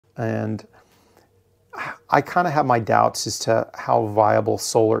And I kind of have my doubts as to how viable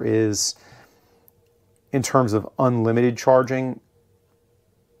solar is in terms of unlimited charging.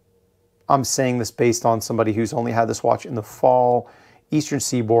 I'm saying this based on somebody who's only had this watch in the fall, Eastern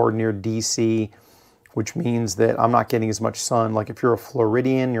Seaboard near DC, which means that I'm not getting as much sun. Like if you're a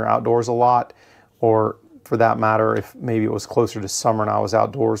Floridian, you're outdoors a lot, or for that matter, if maybe it was closer to summer and I was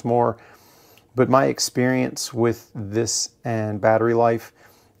outdoors more. But my experience with this and battery life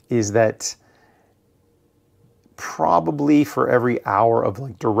is that probably for every hour of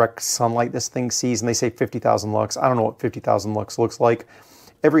like direct sunlight this thing sees, and they say 50,000 lux, I don't know what 50,000 lux looks like.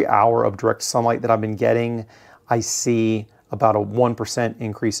 Every hour of direct sunlight that I've been getting, I see about a 1%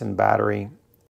 increase in battery.